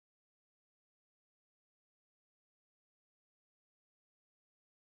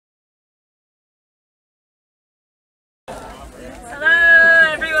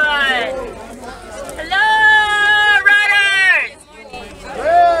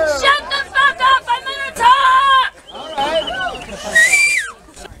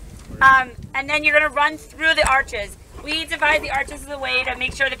then you're going to run through the arches. We divide the arches as a way to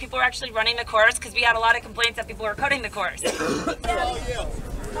make sure that people are actually running the course, because we had a lot of complaints that people were cutting the course. Okay.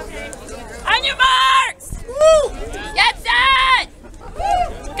 On your marks! Woo! Get set!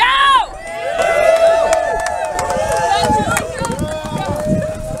 Go!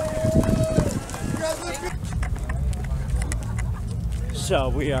 So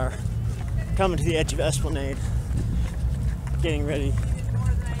we are coming to the edge of Esplanade, getting ready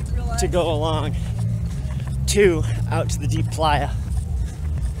to go along out to the deep playa.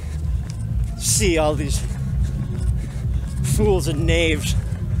 See all these fools and knaves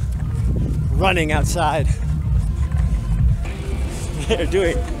running outside. They're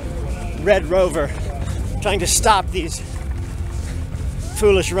doing Red Rover, trying to stop these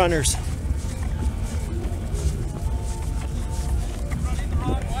foolish runners.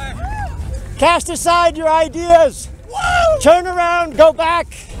 Cast aside your ideas. Woo! Turn around, go back,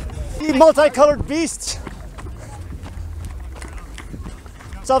 you multicolored beasts.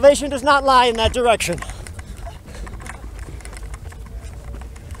 Salvation does not lie in that direction.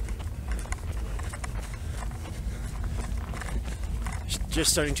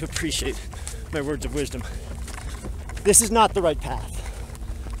 Just starting to appreciate my words of wisdom. This is not the right path.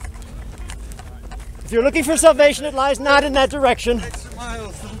 If you're looking for salvation, it lies not in that direction.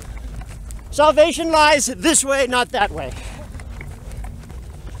 Salvation lies this way, not that way.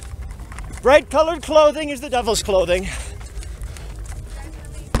 Bright colored clothing is the devil's clothing.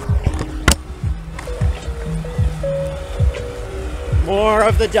 More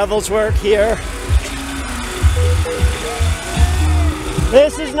of the devil's work here.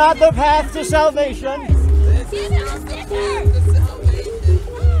 This is not the path to salvation.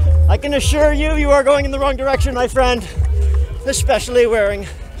 I can assure you, you are going in the wrong direction, my friend. Especially wearing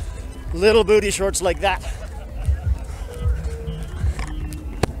little booty shorts like that.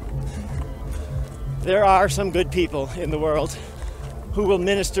 There are some good people in the world who will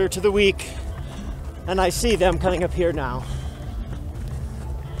minister to the weak, and I see them coming up here now.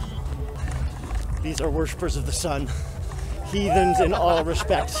 These are worshippers of the sun, heathens in all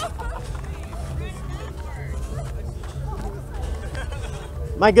respects.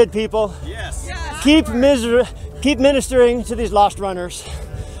 My good people, yes. Keep ministering to these lost runners.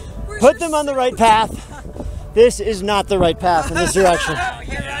 Put them on the right path. This is not the right path in this direction.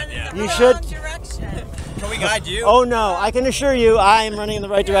 You should. Can we guide you? Oh no, I can assure you I am running in the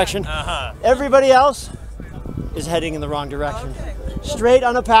right direction. Everybody else is heading in the wrong direction. Straight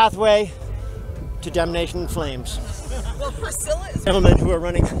on a pathway to damnation and flames. Well, Priscilla is... Gentlemen who are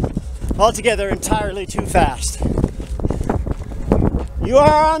running altogether entirely too fast. You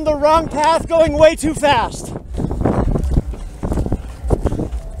are on the wrong path, going way too fast.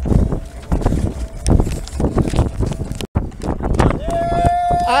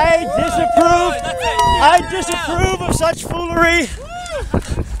 I disapprove of such foolery.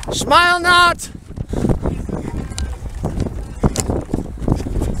 Smile not.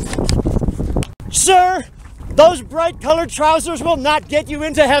 Sir, those bright colored trousers will not get you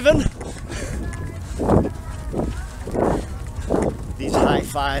into heaven. These high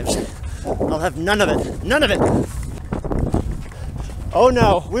fives, I'll have none of it, none of it. Oh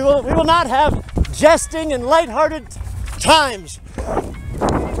no, we will not have jesting and lighthearted times.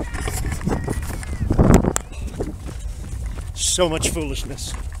 So much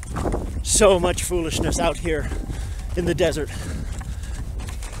foolishness out here in the desert.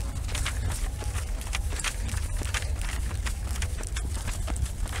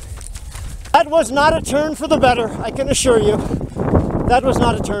 That was not a turn for the better, I can assure you. That was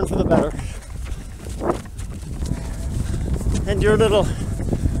not a turn for the better. And your little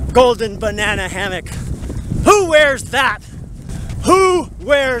golden banana hammock. Who wears that? Who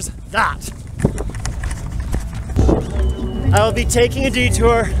wears that? I will be taking a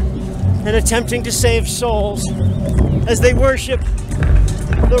detour and attempting to save souls as they worship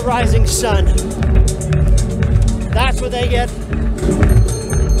the rising sun. That's what they get.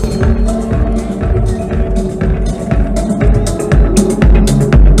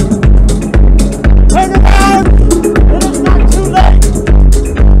 Turn around! It is not too late!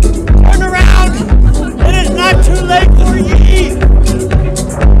 Turn around! It is not too late for ye!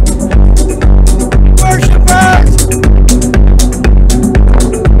 Worshippers!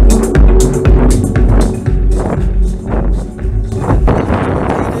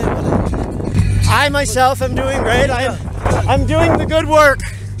 I myself am doing great. I'm doing the good work.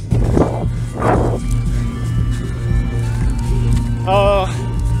 Oh,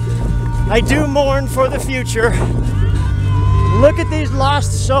 I do mourn for the future. Look at these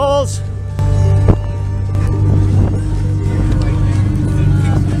lost souls.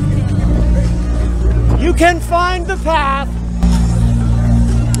 You can find the path.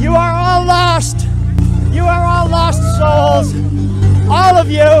 You are all lost. You are all lost souls. All of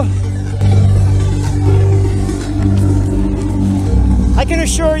you. I can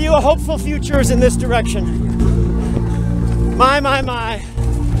assure you a hopeful future is in this direction. My.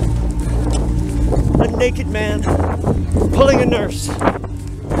 A naked man pulling a nurse.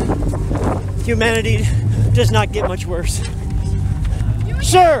 Humanity does not get much worse.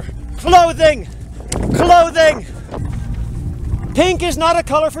 Sure, clothing. Pink is not a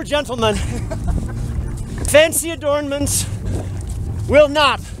color for gentlemen. Fancy adornments will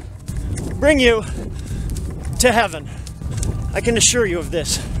not bring you to heaven. I can assure you of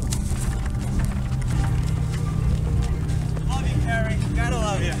this. Love you, Carrie. Gotta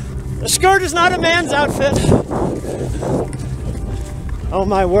love you. A skirt is not a man's outfit. Oh,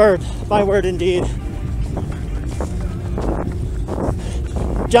 my word indeed.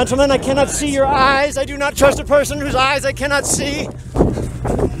 Gentlemen, I cannot see your eyes. I do not trust a person whose eyes I cannot see.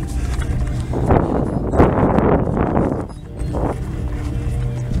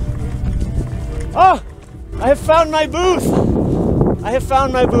 Oh, I have found my booth.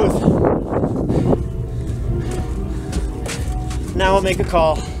 Now I'll make a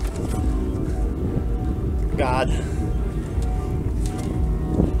call. God.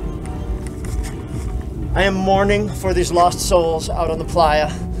 I am mourning for these lost souls out on the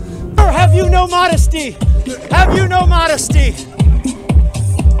playa. Or have you no modesty? Have you no modesty?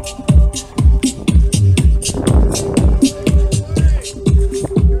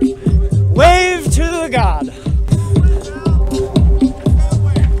 Wave to the God.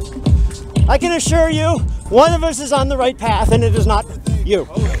 I can assure you, one of us is on the right path, and it is not you.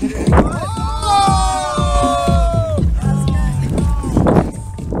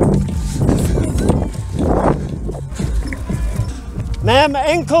 Ma'am,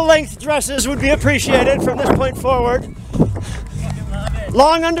 ankle-length dresses would be appreciated from this point forward.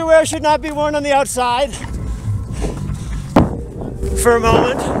 Long underwear should not be worn on the outside. For a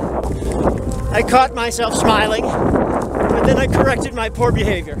moment, I caught myself smiling, but then I corrected my poor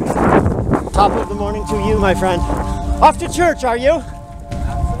behavior. Top of the morning to you, my friend. Off to church, are you?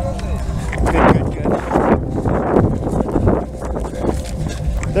 Absolutely. Good.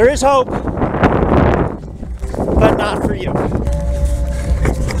 There is hope, but not for you.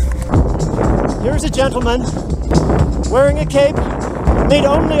 Here's a gentleman wearing a cape made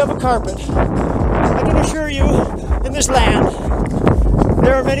only of a carpet. I can assure you, in this land,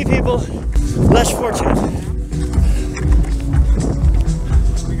 there are many people less fortunate.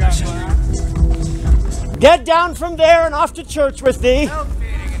 Get down from there and off to church with thee.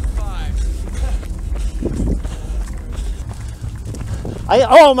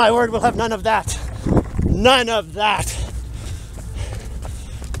 Oh my word, we'll have none of that. None of that.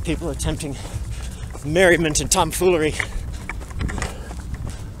 People attempting merriment and tomfoolery.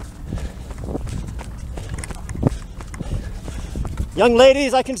 Young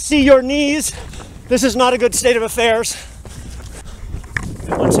ladies, I can see your knees. This is not a good state of affairs.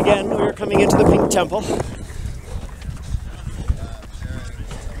 And once again, we are coming into the Pink Temple.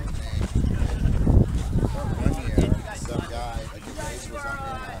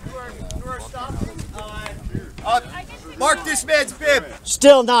 Mark this man's bib.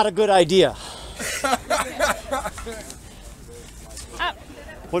 Still not a good idea.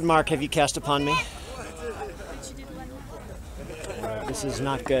 What mark have you cast upon me? This is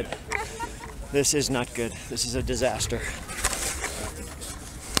not good. This is not good. This is a disaster.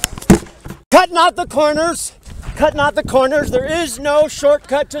 Cut not the corners. Cut not the corners. There is no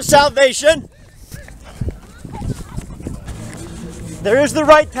shortcut to salvation. There is the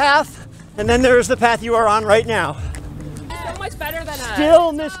right path, and then there is the path you are on right now. So much better than us.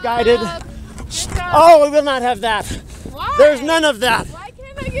 Still misguided. Oh, we will not have that. Why? There's none of that. Why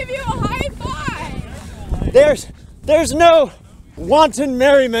can't I give you a high five? There's no wanton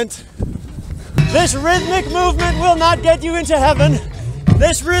merriment. This rhythmic movement will not get you into heaven.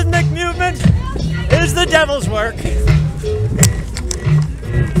 This rhythmic movement is the devil's work.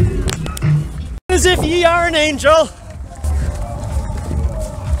 As if ye are an angel.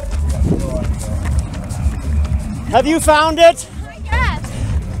 Have you found it? Yes.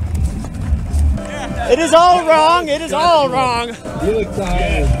 It is all wrong. It is all wrong. You look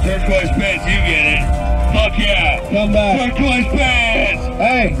tired. Turquoise pants, you get it. Fuck yeah. Come back. Turquoise pants.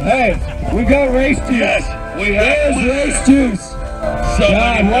 Hey, we got race juice. Yes, we have. There's race juice.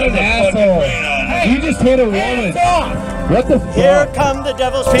 God, what an asshole. You just hit a woman. What the fuck? Here come the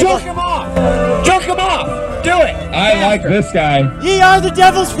devil's people. Choke him off. Choke him off. Do it. I like this guy. Ye are the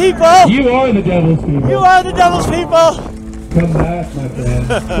devil's people. You are the devil's people. You are the devil's people. Come back, my friend.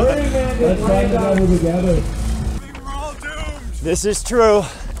 Let's find the devil together. We're all doomed. This is true.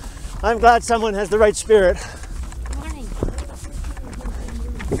 I'm glad someone has the right spirit. Morning.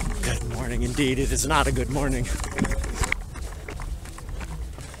 Good morning indeed. It is not a good morning.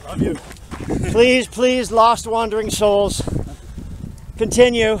 Love you. Please, please, lost wandering souls,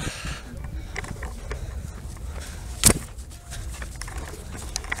 continue.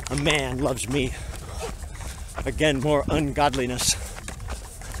 A man loves me. Again, more ungodliness.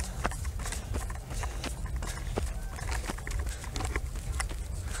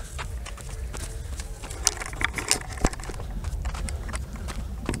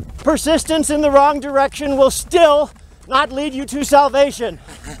 Persistence in the wrong direction will still not lead you to salvation.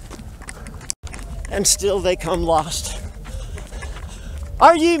 And still they come lost.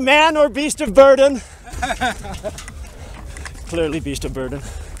 Are ye man or beast of burden? Clearly beast of burden.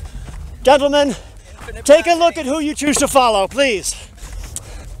 Gentlemen, take a look at who you choose to follow, please.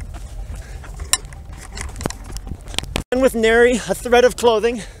 And with nary a thread of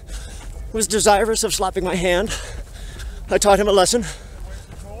clothing was desirous of slapping my hand. I taught him a lesson.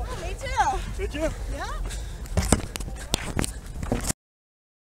 Me too. Did you?